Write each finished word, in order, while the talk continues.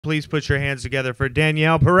Please put your hands together for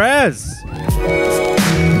Danielle Perez. You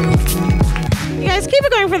guys, keep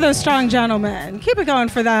it going for those strong gentlemen. Keep it going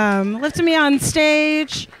for them. Lifting me on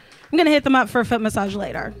stage. I'm going to hit them up for a foot massage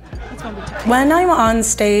later. That's gonna be tight. When I'm on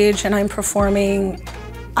stage and I'm performing,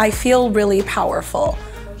 I feel really powerful.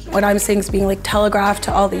 What I'm saying is being like telegraphed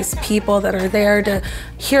to all these people that are there to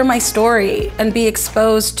hear my story and be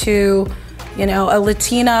exposed to, you know, a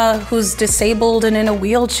Latina who's disabled and in a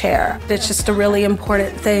wheelchair. It's just a really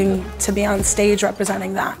important thing to be on stage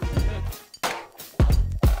representing that.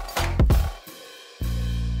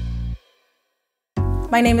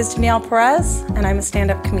 My name is Danielle Perez, and I'm a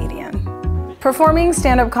stand-up comedian. Performing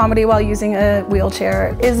stand-up comedy while using a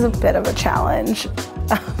wheelchair is a bit of a challenge.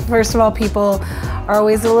 First of all, people are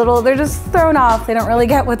always they're just thrown off. They don't really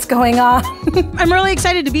get what's going on. I'm really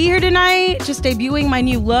excited to be here tonight, just debuting my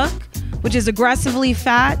new look, which is aggressively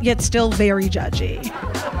fat, yet still very judgy.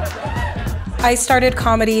 I started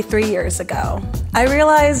comedy 3 years ago. I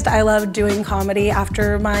realized I loved doing comedy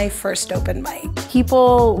after my first open mic.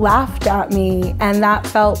 People laughed at me, and that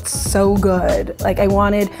felt so good. Like, I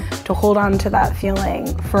wanted to hold on to that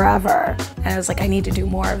feeling forever. And I was like, I need to do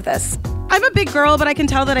more of this. I'm a big girl, but I can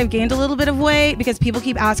tell that I've gained a little bit of weight because people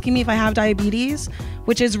keep asking me if I have diabetes,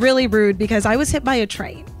 which is really rude because I was hit by a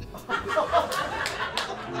train.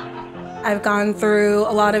 I've gone through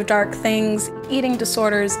a lot of dark things, eating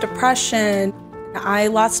disorders, depression. I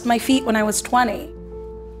lost my feet when I was 20.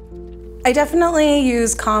 I definitely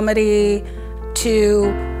use comedy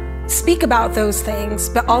to speak about those things,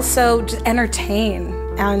 but also to entertain,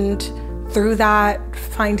 and through that,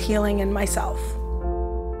 find healing in myself.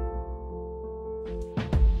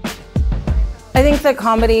 I think that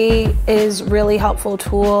comedy is a really helpful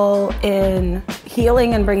tool in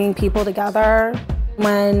healing and bringing people together.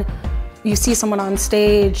 When you see someone on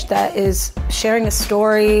stage that is sharing a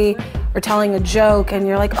story or telling a joke and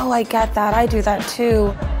you're like, oh, I get that, I do that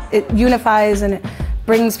too. It unifies and it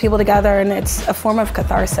brings people together, and it's a form of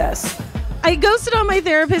catharsis. I ghosted on my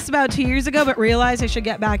therapist about 2 years ago, but realized I should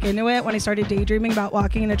get back into it when I started daydreaming about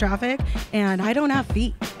walking into traffic, and I don't have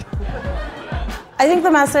feet. I think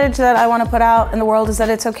the message that I want to put out in the world is that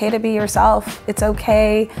it's okay to be yourself. It's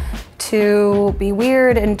okay to be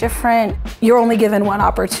weird and different. You're only given one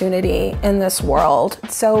opportunity in this world,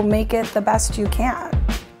 so make it the best you can.